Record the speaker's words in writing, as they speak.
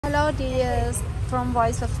Hello dears from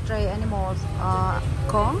Voice of Stray Animals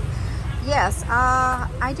com. Yes,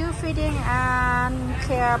 I do feeding and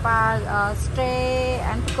care about stray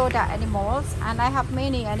and pagoda animals, and I have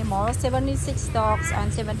many animals, 76 dogs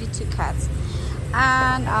and 72 cats.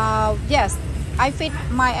 And yes, I feed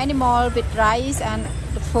my animal with rice and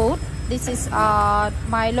the food. This is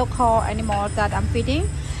my local animal that I'm feeding.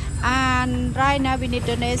 And right now we need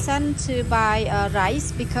donation to buy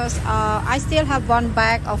rice because I still have one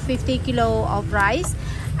bag of 50 kilo of rice,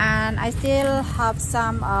 and I still have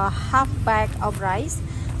some half bag of rice.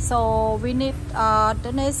 So we need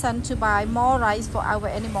donation to buy more rice for our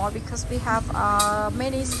animal because we have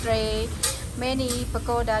many stray, many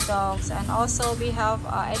pagoda dogs, and also we have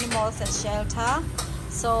animals at shelter.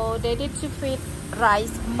 So they need to feed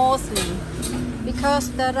rice mostly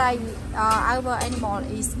because the rice our animal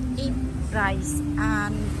is eat rice,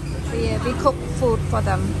 and we cook food for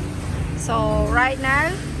them. So right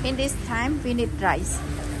now in this time we need rice.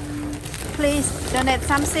 Please donate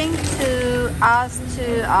something to us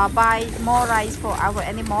to buy more rice for our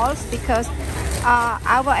animals because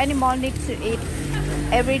our animal need to eat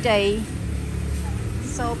every day.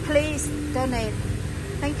 So please donate.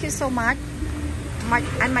 Thank you so much.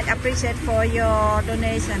 I much appreciate for your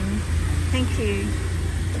donation. Thank you.